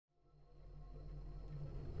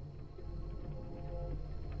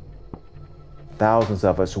Thousands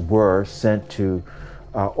of us were sent to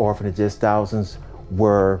orphanages. Thousands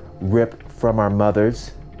were ripped from our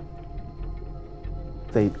mothers.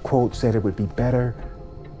 They, quote, said it would be better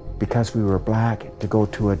because we were black to go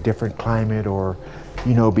to a different climate, or,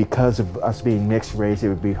 you know, because of us being mixed race, it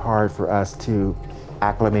would be hard for us to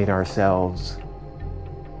acclimate ourselves.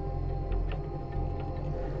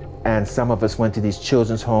 And some of us went to these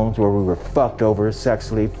children's homes where we were fucked over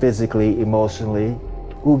sexually, physically, emotionally.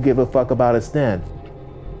 Who give a fuck about us then?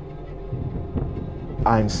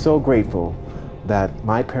 I'm so grateful that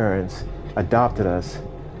my parents adopted us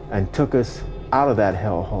and took us out of that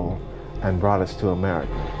hellhole and brought us to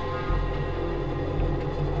America.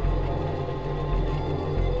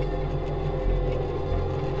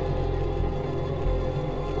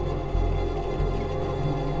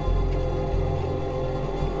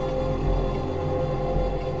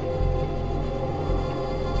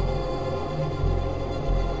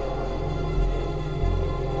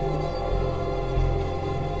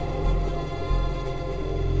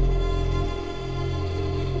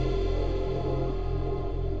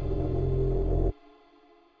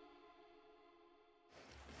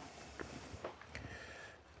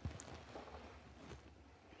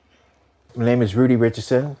 My name is Rudi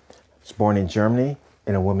Richardson. I was born in Germany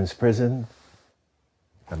in a women's prison.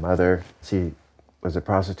 My mother, she was a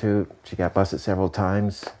prostitute. She got busted several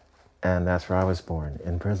times, and that's where I was born,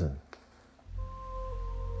 in prison.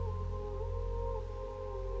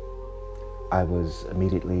 I was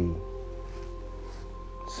immediately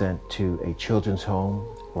sent to a children's home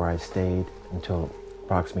where I stayed until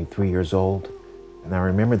approximately 3 years old. And I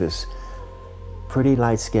remember this pretty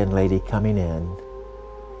light-skinned lady coming in,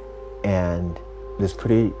 and this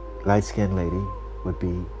pretty light-skinned lady would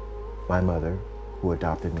be my mother, who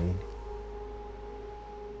adopted me.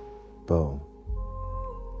 Boom.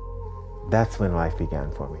 That's when life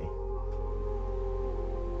began for me.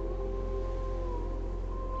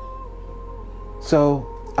 So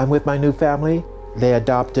I'm with my new family. They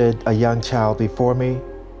adopted a young child before me,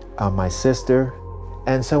 my sister.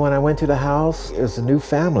 And so when I went to the house, it was a new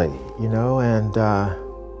family, you know, and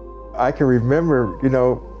I can remember, you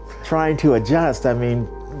know, trying to adjust. I mean,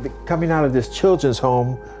 coming out of this children's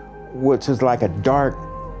home, which is like a dark,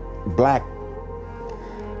 black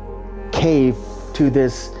cave, to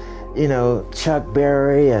this, you know, Chuck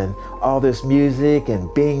Berry and all this music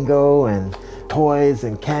and bingo and toys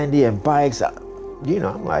and candy and bikes. You know,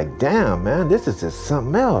 I'm like, damn, man, this is just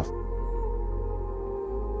something else.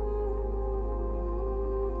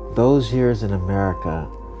 Those years in America,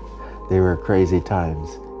 they were crazy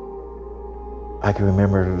times. I can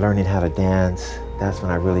remember learning how to dance. That's when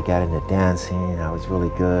I really got into dancing. I was really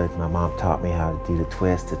good. My mom taught me how to do the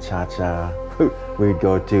twist, the cha-cha. We'd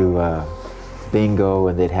go to bingo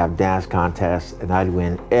and they'd have dance contests and I'd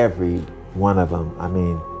win every one of them. I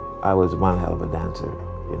mean, I was one hell of a dancer,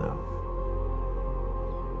 you know.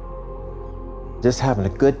 Just having a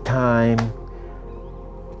good time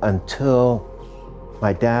until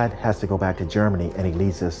my dad has to go back to Germany and he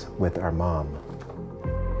leaves us with our mom.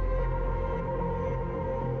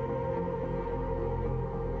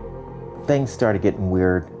 Things started getting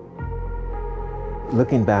weird.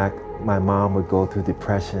 Looking back, my mom would go through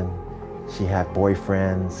depression. She had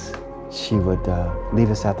boyfriends. She would leave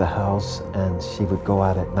us at the house and she would go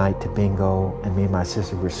out at night to bingo, and me and my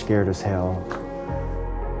sister were scared as hell.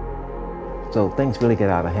 So things really get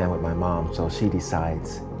out of hand with my mom, so she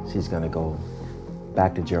decides she's gonna go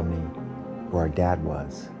back to Germany where our dad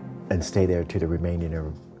was and stay there to the remaining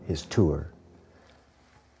of his tour.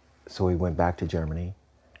 So we went back to Germany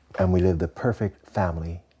and we lived the perfect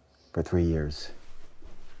family for 3 years.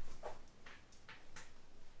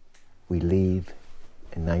 We leave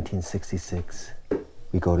in 1966,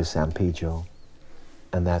 we go to San Pedro,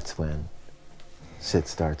 and that's when shit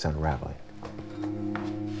starts unraveling.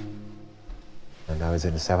 And I was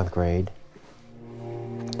in the 7th grade,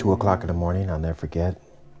 2 o'clock in the morning, I'll never forget.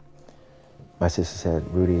 My sister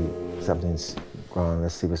said, Rudy, something's wrong,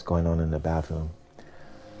 let's see what's going on in the bathroom.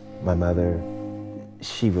 My mother,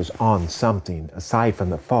 she was on something, aside from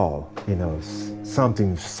the fall, you know,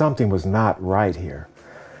 something was not right here.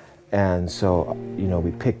 And so, you know,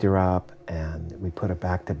 we picked her up and we put her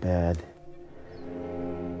back to bed.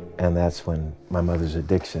 And that's when my mother's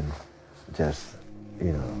addiction just,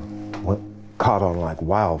 you know, caught on like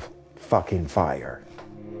wild fucking fire.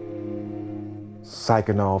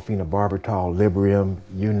 Psychonol, phenobarbital, Librium,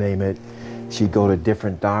 you name it. She'd go to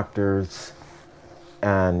different doctors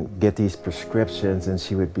and get these prescriptions, and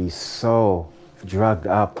she would be so drugged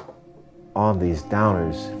up on these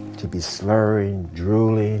downers. She'd be slurring,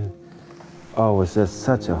 drooling. Oh, it was just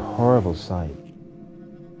such a horrible sight.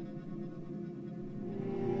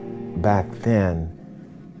 back then,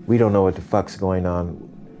 we don't know what the fuck's going on.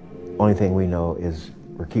 Only thing we know is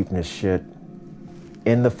we're keeping this shit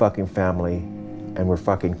in the fucking family and we're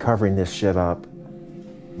fucking covering this shit up.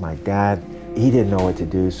 My dad, he didn't know what to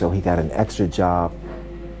do, so he got an extra job.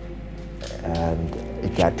 And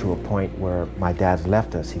it got to a point where my dad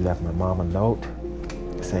left us. He left my mom a note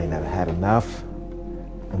saying that I had enough.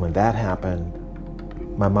 And when that happened,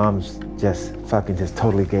 my mom's just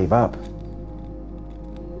totally gave up.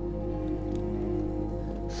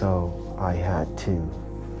 So I had to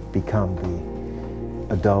become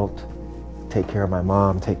the adult, take care of my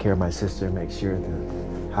mom, take care of my sister, make sure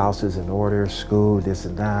the house is in order, school, this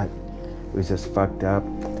and that. It was just fucked up.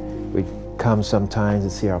 We'd come sometimes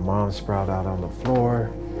and see our mom sprout out on the floor.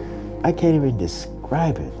 I can't even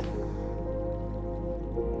describe it.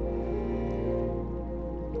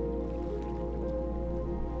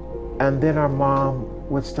 And then our mom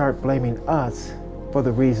would start blaming us for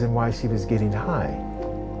the reason why she was getting high.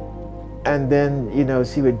 And then, you know,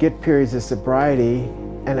 she would get periods of sobriety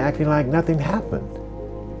and acting like nothing happened.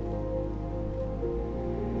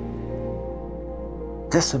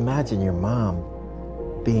 Just imagine your mom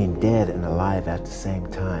being dead and alive at the same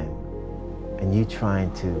time, and you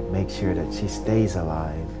trying to make sure that she stays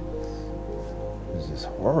alive. It's just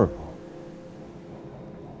horrible.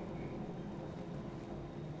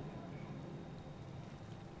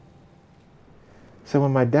 So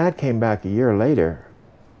when my dad came back a year later,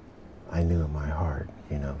 I knew in my heart,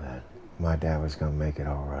 you know, that my dad was gonna make it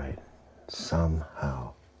all right.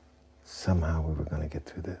 Somehow we were gonna get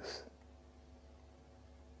through this.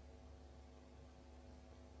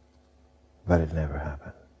 But it never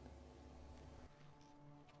happened.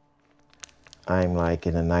 I'm like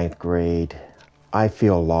in the 9th grade. I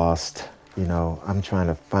feel lost, you know, I'm trying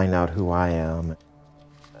to find out who I am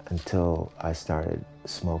until I started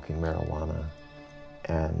smoking marijuana.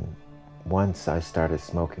 And once I started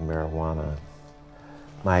smoking marijuana,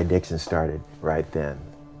 my addiction started right then.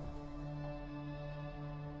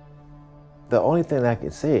 The only thing I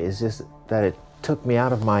could say is just that it took me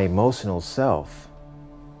out of my emotional self.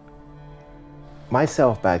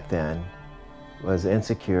 Myself back then was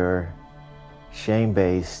insecure,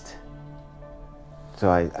 shame-based, so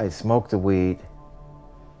I smoked the weed,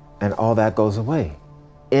 and all that goes away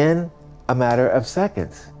in a matter of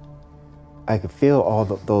seconds. I could feel all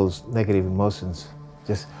those negative emotions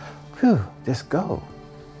just go.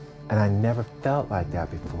 And I never felt like that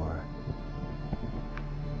before.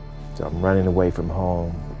 So I'm running away from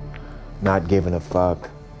home, not giving a fuck.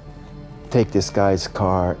 Take this guy's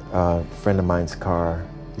car, friend of mine's car.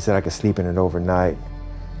 He said I could sleep in it overnight.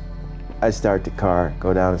 I start the car,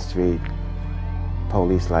 go down the street,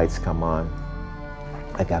 police lights come on.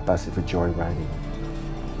 I got busted for joyriding.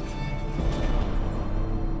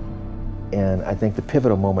 And I think the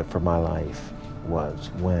pivotal moment for my life was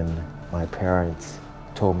when my parents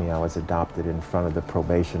told me I was adopted in front of the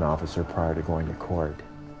probation officer prior to going to court.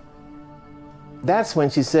 That's when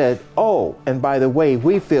she said, oh, and by the way,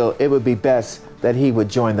 we feel it would be best that he would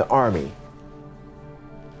join the Army.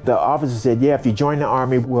 The officer said, yeah, if you join the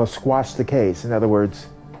Army, we'll squash the case. In other words,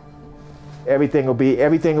 everything will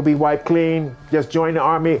be wiped clean, just join the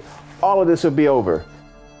Army, all of this will be over.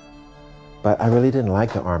 But I really didn't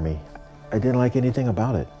like the Army. I didn't like anything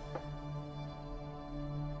about it.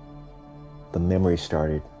 The memory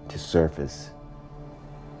started to surface.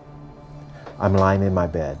 I'm lying in my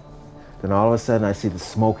bed. Then all of a sudden I see the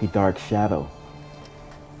smoky dark shadow.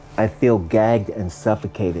 I feel gagged and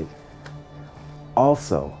suffocated.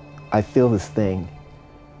 Also, I feel this thing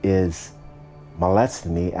is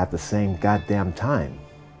molesting me at the same goddamn time.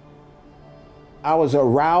 I was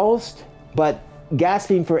aroused, but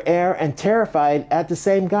gasping for air and terrified at the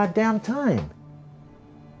same goddamn time.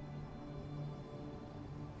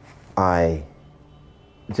 I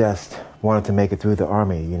just wanted to make it through the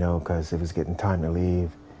Army, you know, because it was getting time to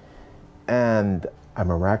leave. And I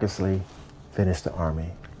miraculously finished the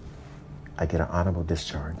Army. I get an honorable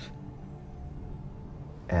discharge.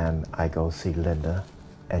 And I go see Linda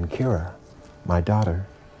and Kira, my daughter,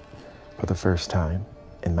 for the first time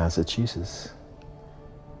in Massachusetts.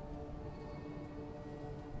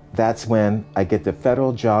 That's when I get the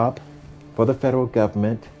federal job for the federal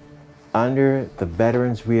government under the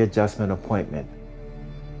Veterans Readjustment Appointment.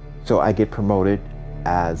 So I get promoted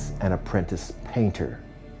as an apprentice painter.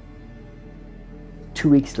 2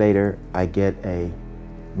 weeks later, I get a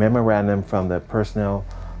memorandum from the personnel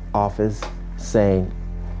office saying,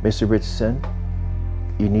 Mr. Richardson,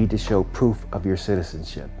 you need to show proof of your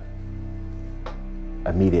citizenship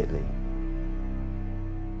immediately.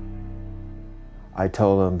 I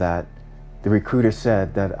told him that the recruiter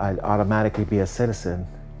said that I'd automatically be a citizen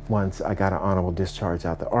once I got an honorable discharge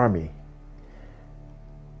out the Army.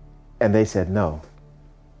 And they said, no,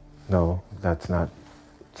 that's not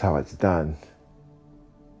how it's done.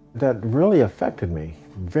 That really affected me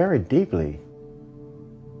very deeply.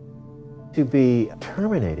 To be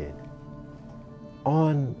terminated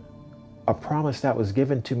on a promise that was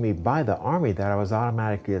given to me by the Army that I was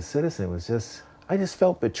automatically a citizen was just, I just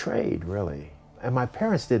felt betrayed, really. And my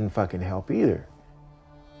parents didn't fucking help either.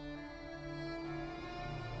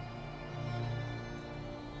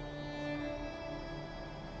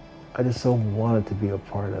 I just so wanted to be a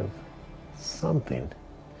part of something.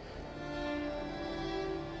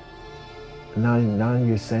 Now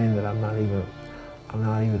you're saying that I'm not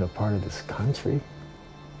even a part of this country.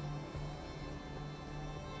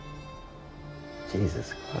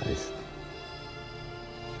 Jesus Christ.